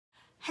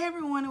Hey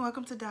everyone, and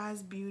welcome to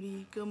Dai's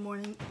Beauty. Good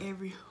morning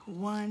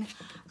everyone.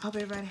 I hope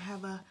everybody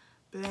have a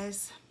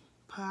blessed,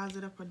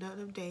 positive,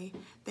 productive day.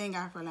 Thank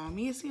God for allowing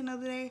me to see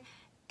another day.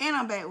 And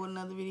I'm back with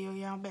another video,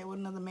 y'all. I'm back with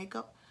another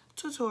makeup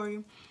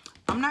tutorial.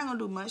 I'm not gonna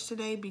do much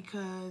today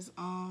because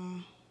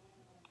I'm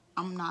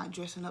not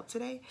dressing up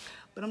today,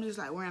 but I'm just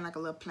like wearing like a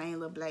little plain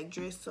little black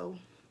dress. So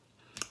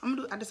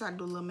I decided to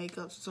do a little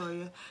makeup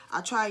tutorial.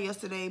 I tried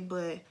yesterday,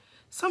 but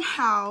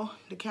somehow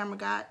the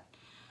camera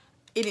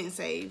it didn't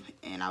save,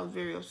 and I was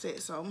very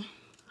upset. So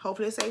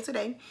hopefully it saved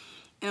today,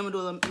 and I'm gonna do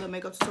a little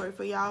makeup tutorial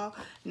for y'all.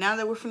 Now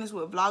that we're finished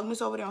with Vlogmas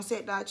over there on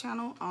Set Dye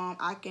channel,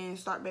 I can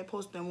start back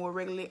posting more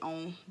regularly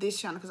on this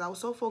channel because I was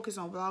so focused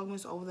on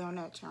Vlogmas over there on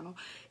that channel.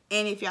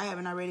 And if y'all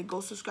haven't already, go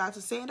subscribe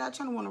to Set Dye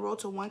channel. We want to roll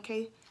to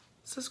 1K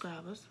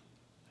subscribers.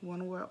 We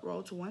want to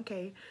roll to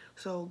 1K,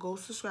 so go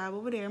subscribe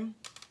over there.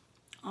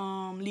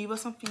 Leave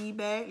us some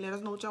feedback. Let us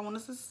know what y'all want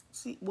us to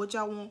see, what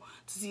y'all want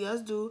to see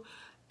us do.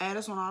 Add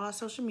us on all our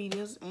social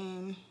medias,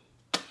 and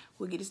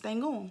we'll get this thing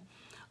going.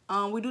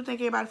 We do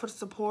thank everybody for the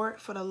support,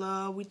 for the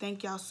love. We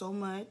thank y'all so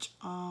much.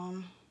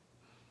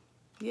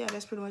 Yeah,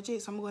 that's pretty much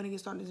it. So I'm going to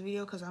get started this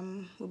video because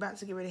we're about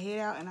to get ready to head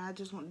out, and I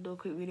just want to do a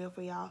quick video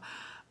for y'all.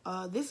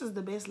 This is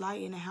the best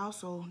light in the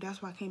house, so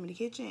that's why I came in the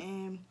kitchen,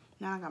 and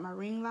now I got my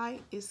ring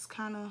light. It's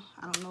kind of,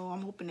 I don't know,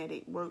 I'm hoping that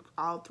it worked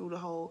all through the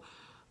whole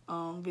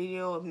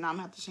video. If not, I'm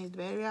gonna have to change the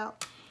battery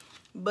out.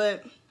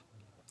 But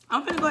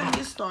I'm gonna go ahead and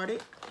get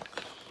started.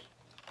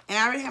 And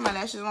I already have my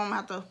lashes on. I'm gonna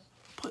have to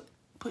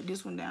put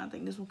this one down. I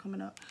think this one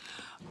coming up.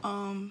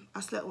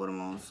 I slept with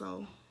them on,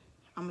 so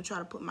I'm gonna try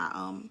to put my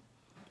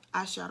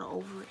eyeshadow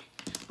over it.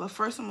 But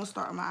first, I'm gonna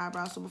start with my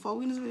eyebrows. So before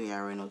we end this video, I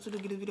already know to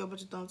give this video a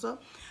bunch of thumbs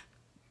up.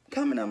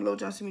 Comment down below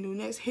what y'all see me do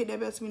next. Hit that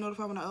bell to be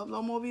notified when I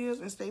upload more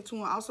videos, and stay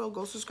tuned. Also,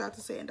 go subscribe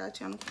to Set Dye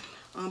channel.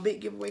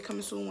 Big giveaway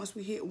coming soon once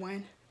we hit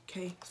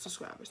 1K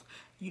subscribers.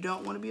 You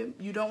don't want to miss.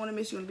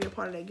 You want to be a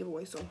part of that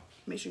giveaway. So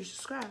make sure you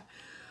subscribe.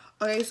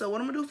 Okay, so what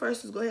I'm gonna do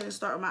first is go ahead and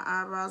start with my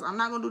eyebrows. I'm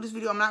not gonna do this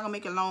video. I'm not gonna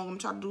make it long. I'm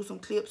trying to do some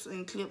clips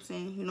and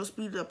you know,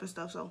 speed it up and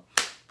stuff. So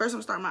first,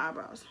 I'm gonna start my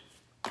eyebrows.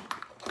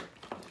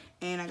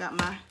 And I got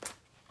my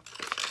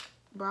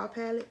brow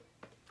palette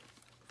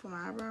for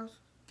my eyebrows.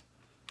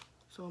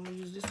 So I'm gonna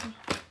use this one.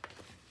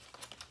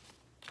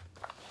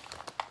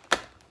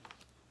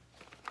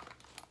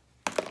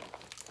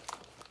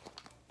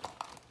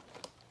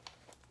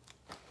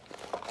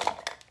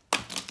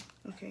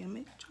 Okay,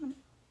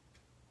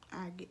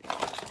 I get it.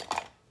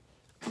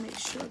 Make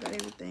sure I got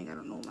everything. I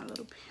don't know my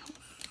little pins.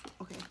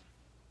 Okay,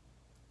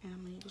 and I'm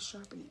gonna need to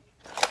sharpen it.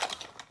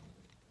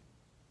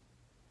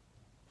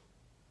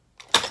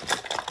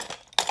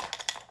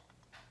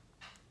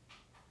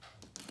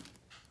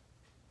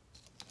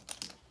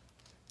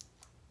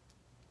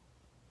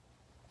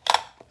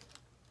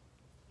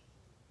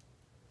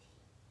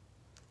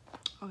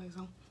 Okay,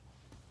 so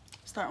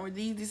starting with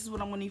these. This is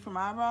what I'm gonna need for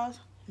my eyebrows.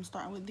 I'm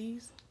starting with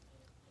these.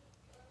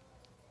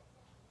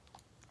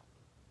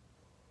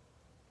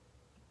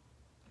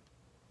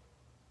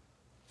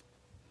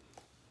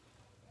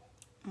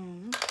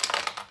 And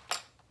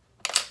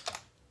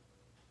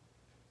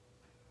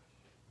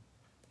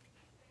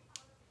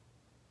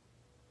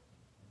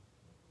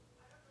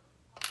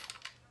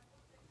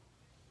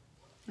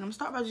I'm gonna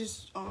start by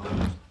just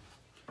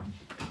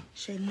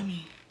shading them in.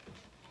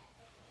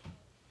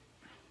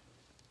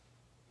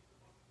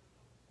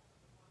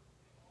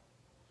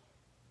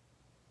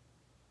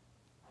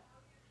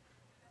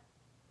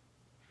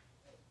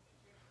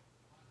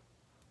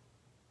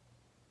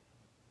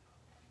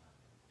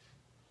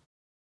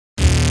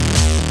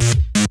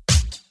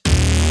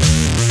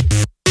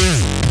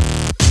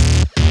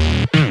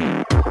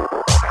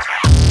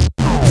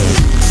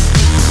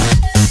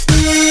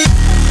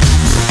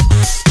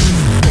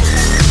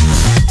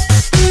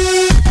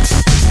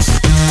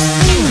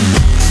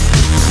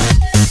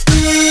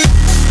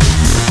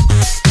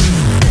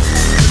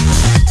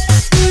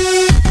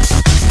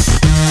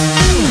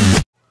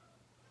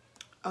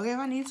 Okay, if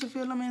I need to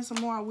fill them in some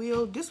more, I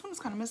will. This one's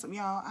kind of messed up,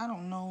 y'all. I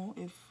don't know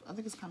if, I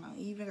think it's kind of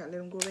even. Gotta let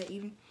them go back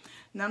even.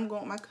 Now I'm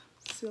going with my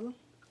concealer.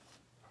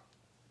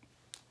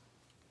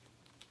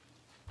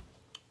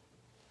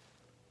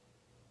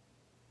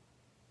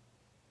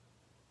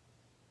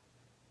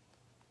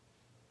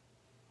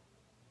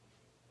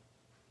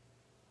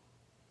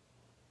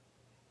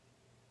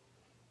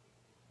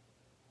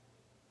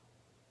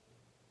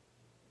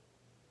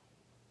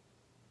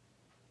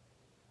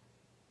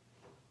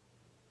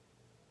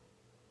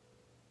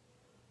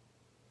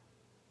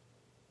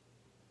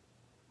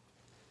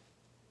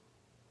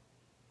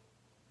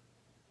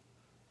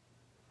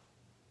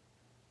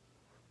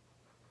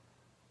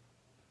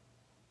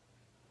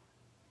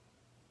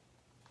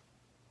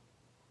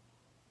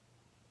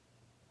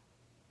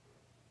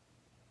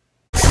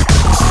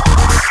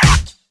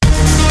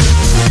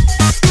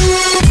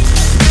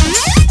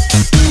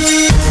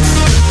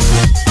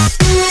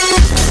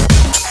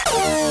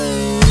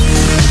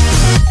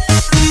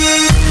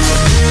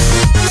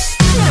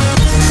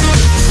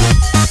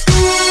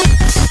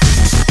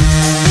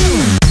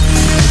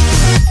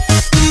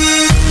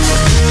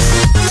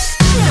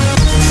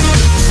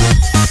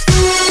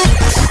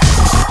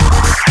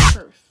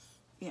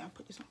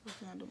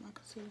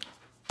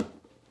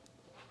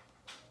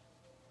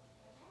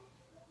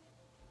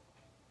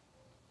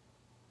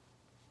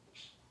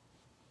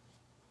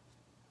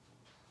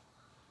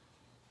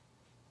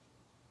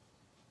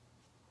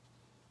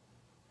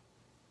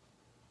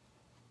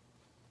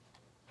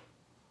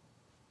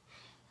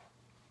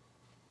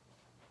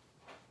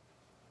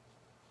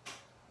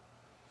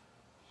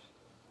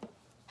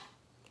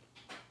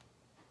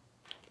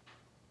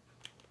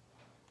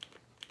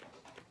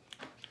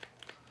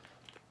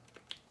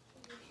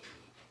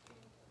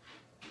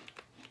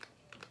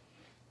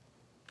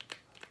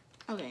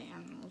 Okay, I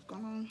don't know what's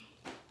going on.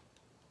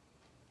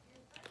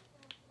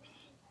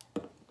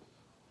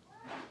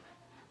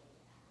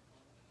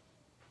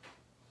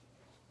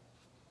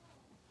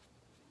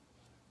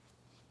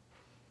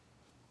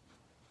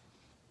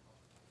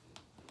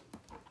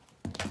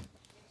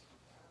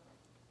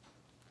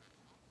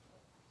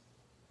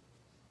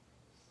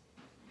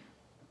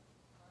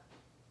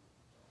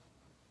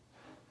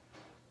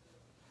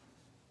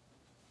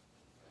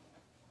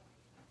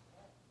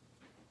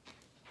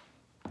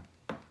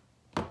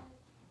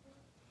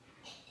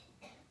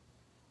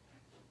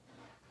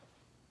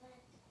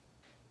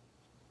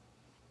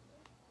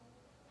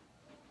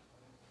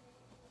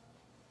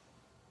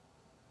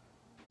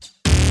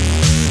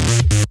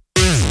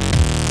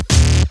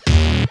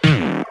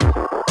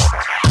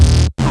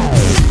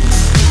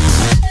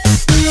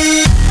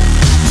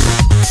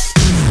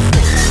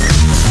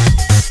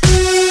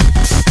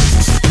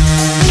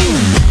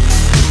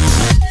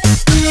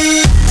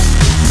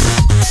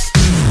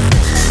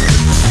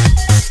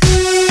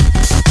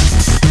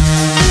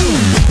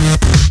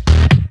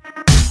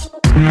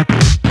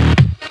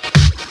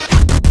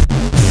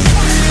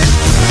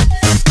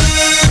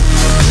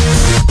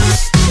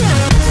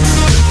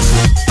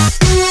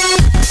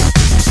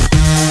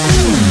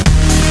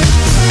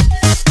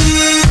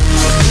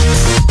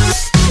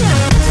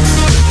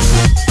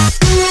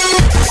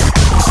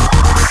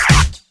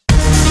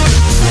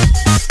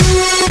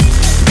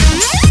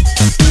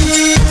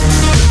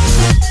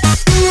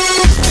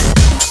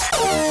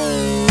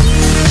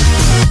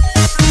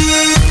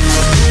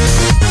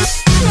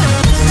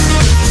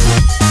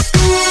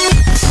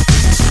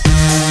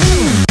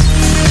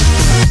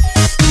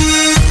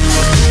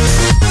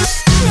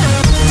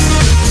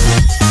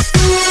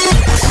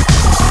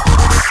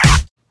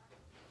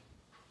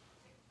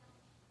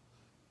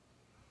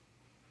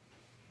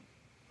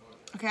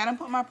 Okay, I done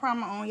put my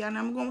primer on, y'all. Now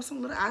I'm going with some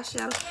little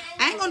eyeshadow.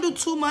 I ain't gonna do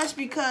too much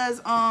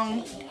because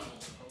I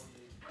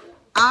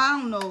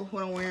don't know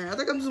what I'm wearing. I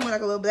think I'm just wearing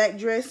like a little black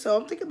dress, so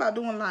I'm thinking about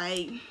doing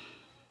like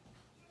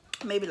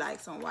maybe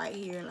like some white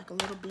here, like a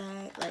little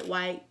black, like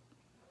white,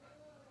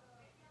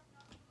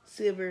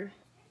 silver,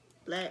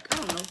 black. I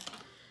don't know.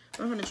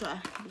 I'm gonna try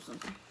do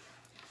something.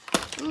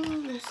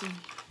 Ooh, let's see.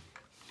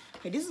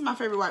 Okay, this is my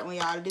favorite white one,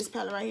 y'all. This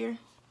palette right here.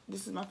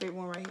 This is my favorite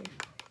one right here.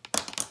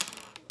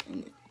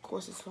 And of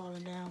course it's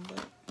falling down,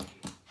 but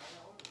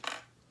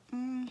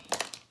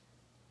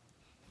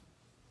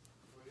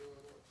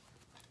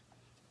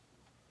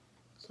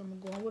so I'm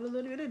going with a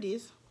little bit of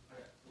this.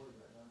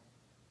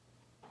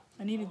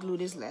 I need to glue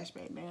this lash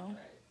back down.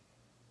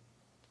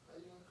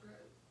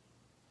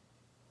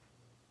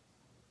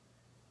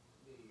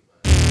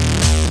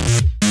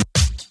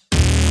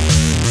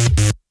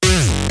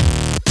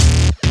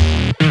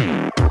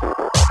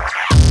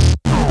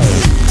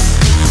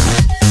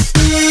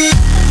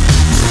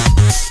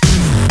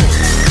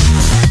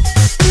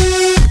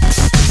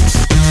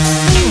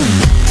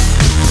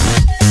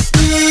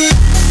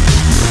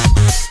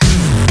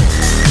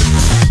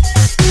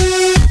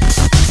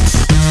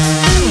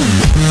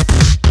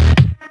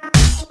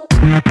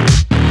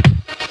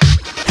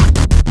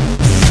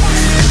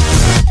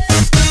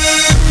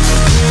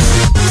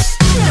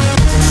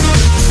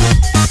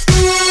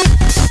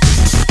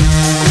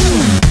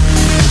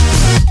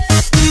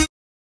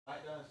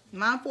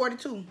 Mine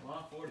 42. Mine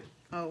 40.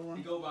 Oh, well.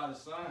 You go by the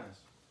signs.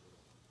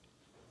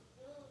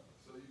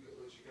 So you got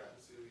what you got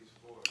to series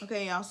 4.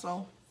 Okay, y'all,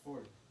 so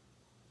 40.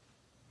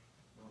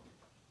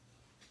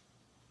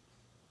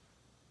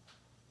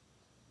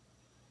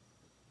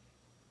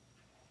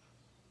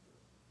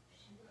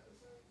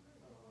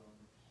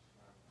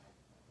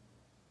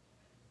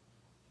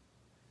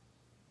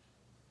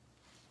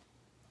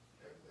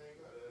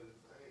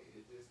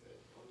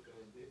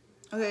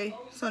 okay,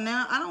 so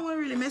now I don't want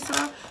to really mess it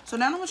up. So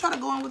now I'm gonna try to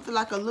go in with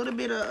like a little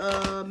bit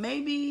of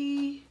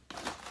maybe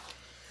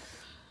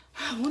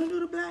I want to do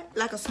the black,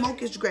 like a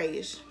smokish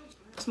grayish.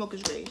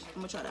 Smokish grayish.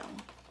 I'm gonna try that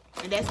one.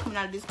 And that's coming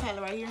out of this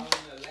palette right here.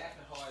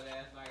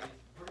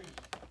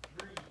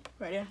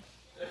 Right there.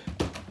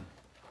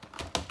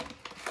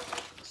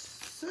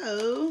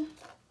 So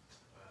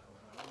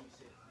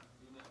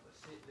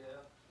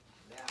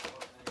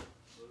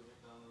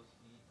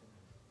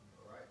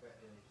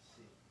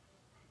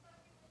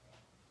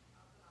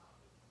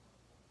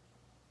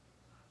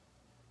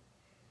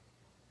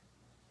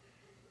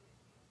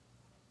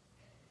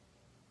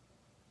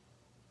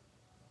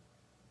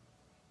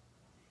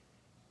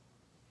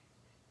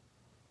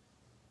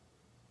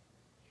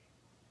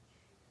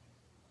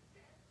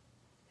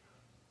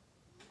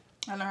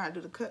I know how to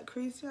do the cut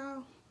crease,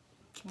 y'all.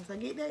 Once I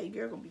get that,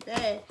 your girl gonna be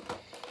bad.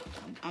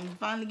 I'm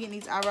finally getting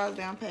these eyebrows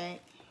down pat,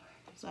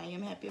 so I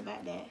am happy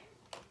about that.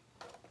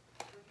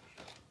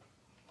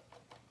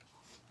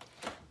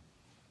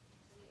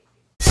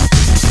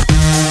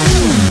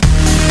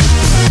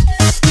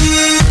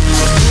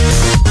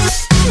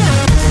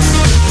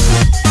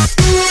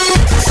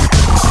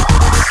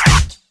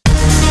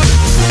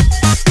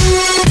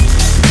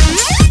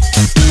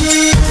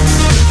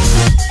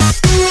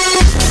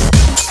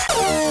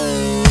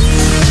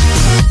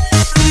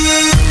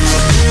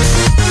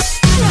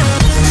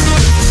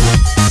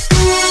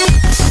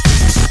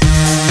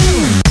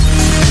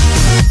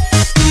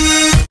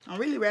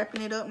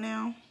 wrapping it up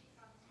now.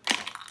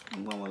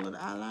 I'm going with a little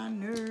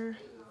eyeliner.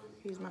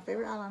 Here's my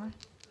favorite eyeliner.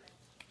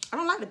 I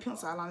don't like the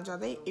pencil eyeliners, y'all.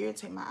 They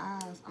irritate my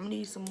eyes. I'm gonna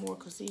need some more,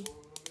 cause see,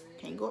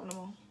 can't go up no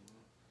more.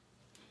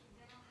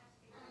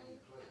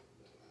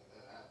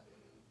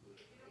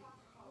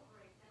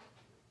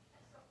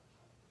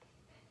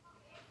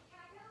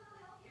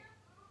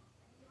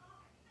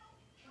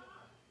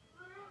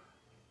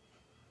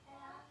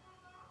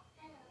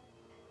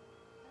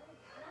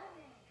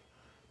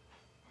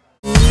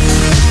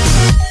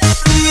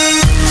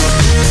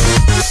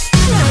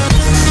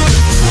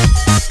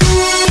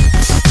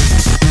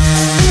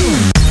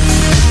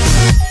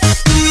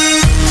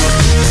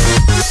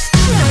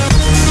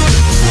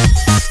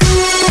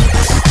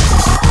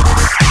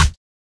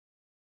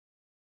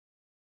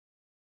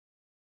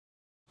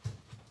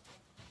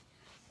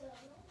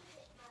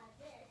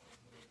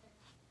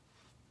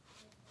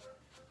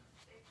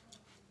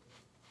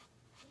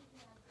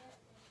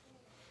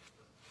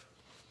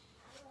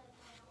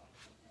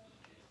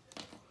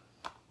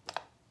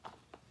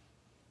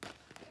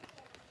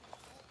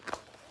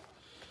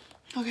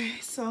 Okay,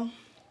 so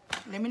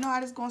let me know how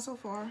this going so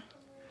far.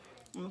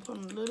 I'm gonna put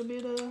on a little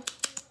bit of,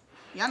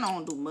 y'all know I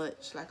don't do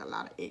much, like a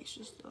lot of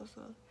extra stuff,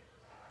 so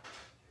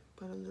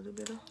put a little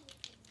bit of,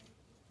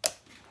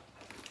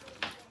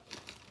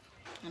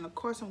 and of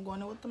course I'm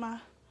going in with my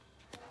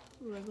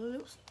regular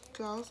lip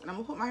gloss, and I'm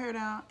gonna put my hair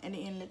down and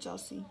then let y'all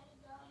see,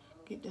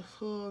 get the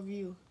full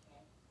view,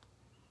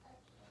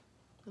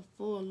 the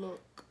full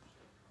look.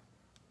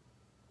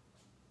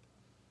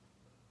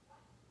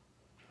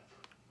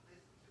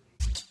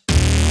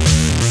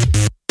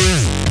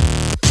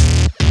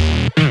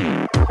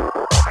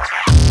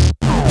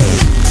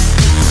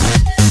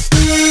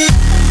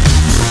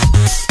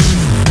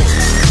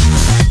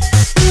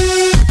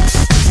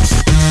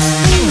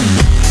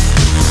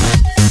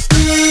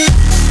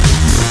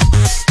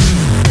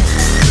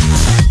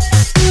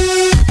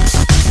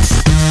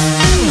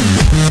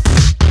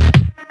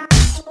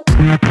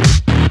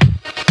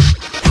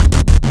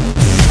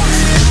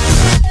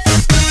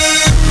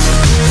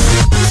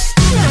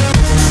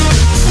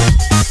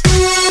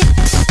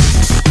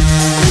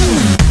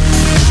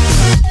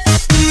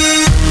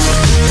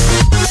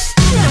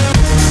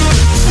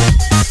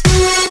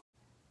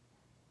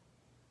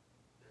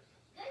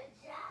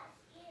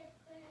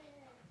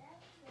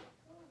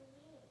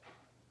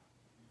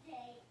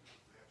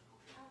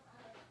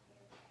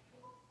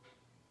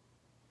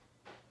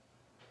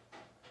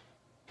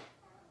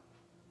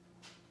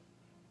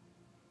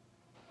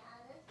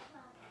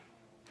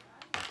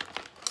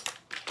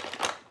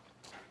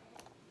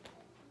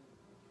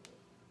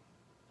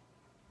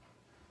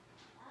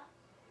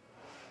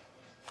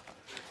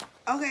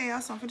 Okay,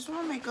 y'all, so I'm finished with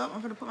my makeup.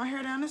 I'm gonna put my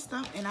hair down and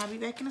stuff, and I'll be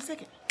back in a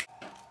second.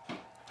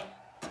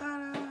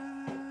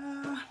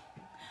 Ta-da!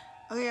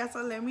 Okay, y'all,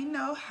 so let me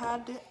know, how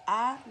did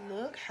I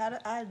look? How did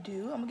I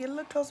do? I'm gonna get a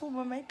little closer with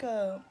my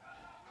makeup.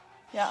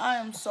 Yeah, I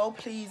am so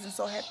pleased and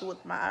so happy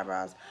with my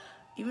eyebrows.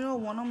 Even though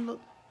one of them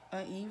look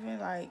uneven,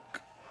 like,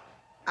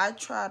 I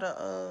try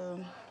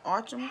to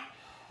arch them,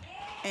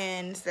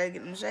 and instead of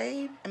getting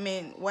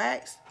them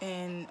waxed,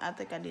 and I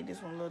think I did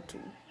this one a little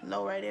too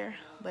low right there,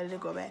 but it did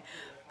go back.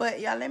 But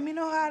y'all, let me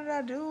know, how did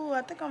I do?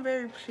 I think I'm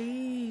very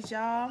pleased,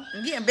 y'all.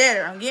 I'm getting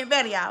better. I'm getting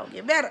better, y'all.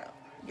 Get better.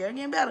 Girl,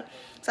 getting better.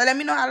 So let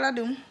me know, how did I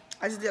do?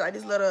 I just did like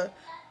this little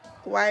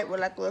white with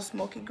like a little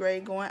smoky gray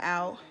going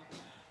out.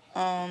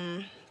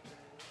 And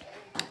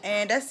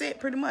that's it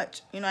pretty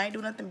much. You know, I ain't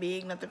do nothing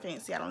big, nothing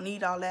fancy. I don't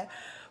need all that.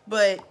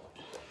 But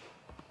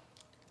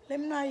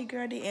let me know how your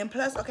girl did. And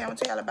plus, okay, I'm gonna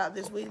tell y'all about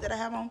this wig that I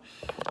have on.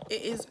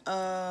 It is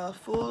a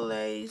full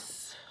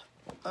lace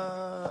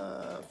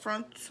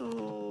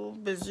frontal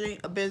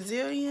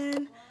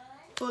Brazilian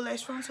full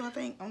lace frontal, I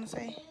think I want to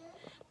say.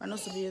 I know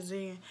it's a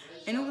Brazilian,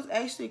 and it was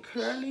actually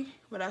curly,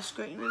 but I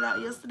straightened it out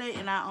yesterday,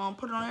 and I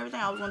put it on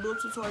everything. I was gonna do a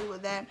tutorial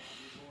with that.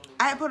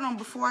 I had put it on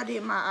before I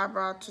did my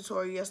eyebrow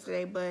tutorial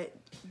yesterday, but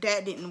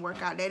that didn't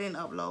work out. That didn't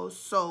upload.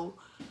 So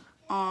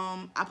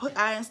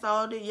I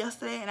installed it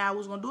yesterday, and I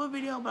was gonna do a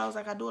video, but I was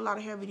like, I do a lot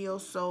of hair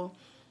videos, so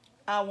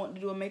I want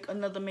to do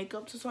another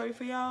makeup tutorial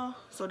for y'all.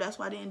 So that's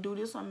why I didn't do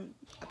this. I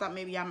thought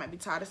maybe y'all might be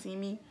tired of seeing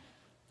me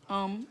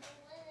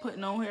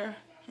putting on hair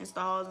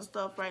installs and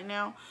stuff right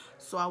now.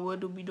 So I will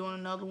be doing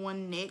another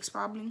one next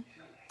probably.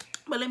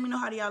 But let me know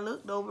how do y'all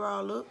look, the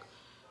overall look.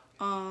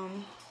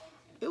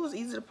 It was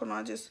easy to put on.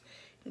 I just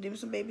did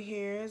some baby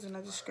hairs, and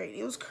I just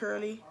straightened. It was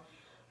curly.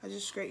 I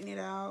just straightened it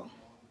out.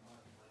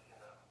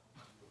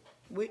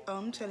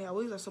 I'm telling y'all,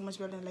 wigs are so much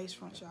better than lace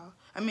fronts, y'all.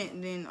 I meant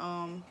than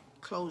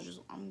closures.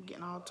 I'm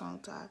getting all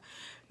tongue-tied.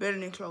 Better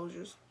than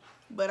closures.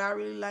 But I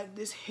really like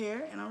this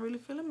hair, and I'm really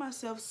feeling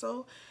myself.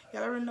 So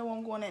y'all already know where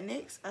I'm going at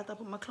next. After I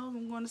put my clothes,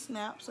 I'm going to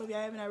Snap. So if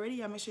y'all haven't already,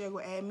 y'all make sure y'all go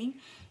add me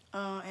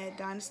at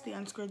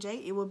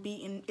Dynasty_J. It will be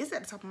in, it's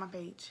at the top of my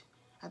page,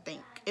 I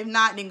think. If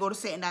not, then go to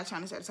Set and Die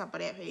Channel, it's at the top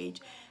of that page,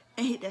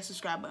 and hit that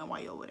subscribe button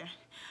while you're over there.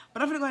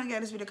 But I'm gonna go ahead and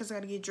get this video because I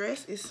gotta get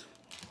dressed. It's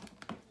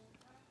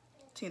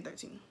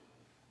 10:13.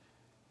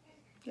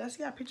 Y'all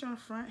see our picture on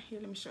the front? Here,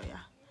 let me show y'all.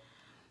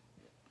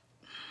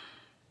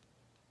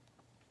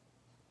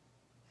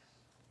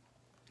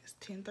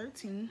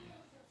 10:13.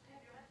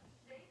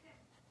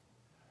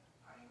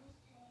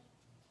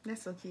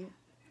 That's so cute.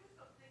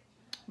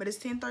 But it's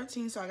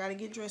 10:13, so I gotta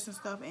get dressed and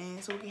stuff,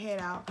 and so we can head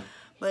out.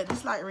 But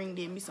this light ring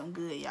did me some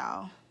good,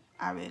 y'all.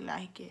 I really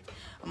like it.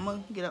 I'm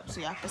gonna get up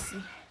so y'all can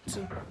see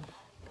too.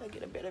 I'll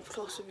get a better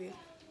closer view.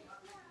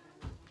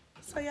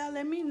 So y'all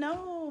let me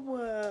know.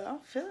 I'm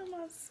feeling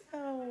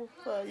myself.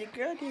 Your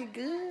girl did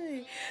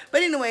good.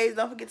 But anyways,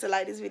 don't forget to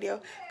like this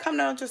video. Comment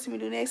down what you see me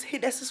do next.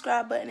 Hit that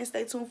subscribe button and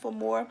stay tuned for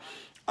more.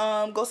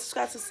 Go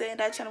subscribe to Set and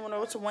Die channel. When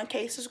we're to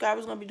 1K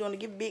subscribers, gonna be doing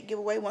a big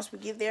giveaway once we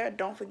get there.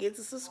 Don't forget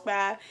to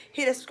subscribe.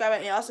 Hit that subscribe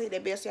button and also hit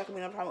that bell so y'all can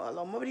be notified when I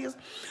upload more videos.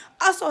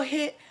 Also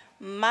hit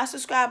my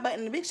subscribe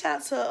button. A big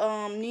shout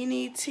out to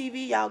Nene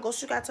TV. Y'all go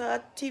subscribe to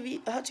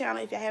her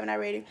channel if y'all haven't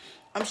already.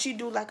 She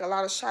do like a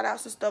lot of shout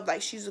outs and stuff.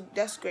 Like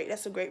that's great.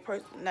 That's a great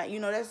person. Now, you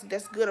know,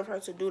 that's good of her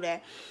to do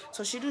that.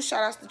 So she do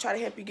shout outs to try to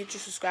help you get your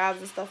subscribes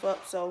and stuff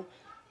up. So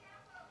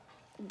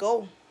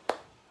go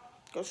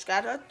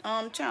subscribe to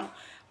her channel.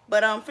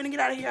 But I'm finna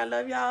get out of here. I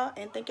love y'all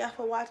and thank y'all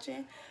for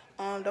watching.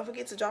 Don't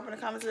forget to drop in the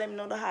comments and let me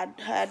know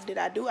how did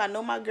I do. I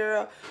know my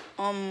girl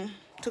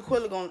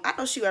Tequila I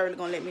know she already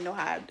gonna let me know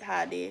how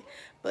I did.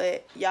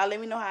 But y'all let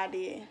me know how I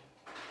did.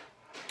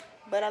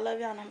 But I love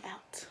y'all and I'm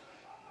out.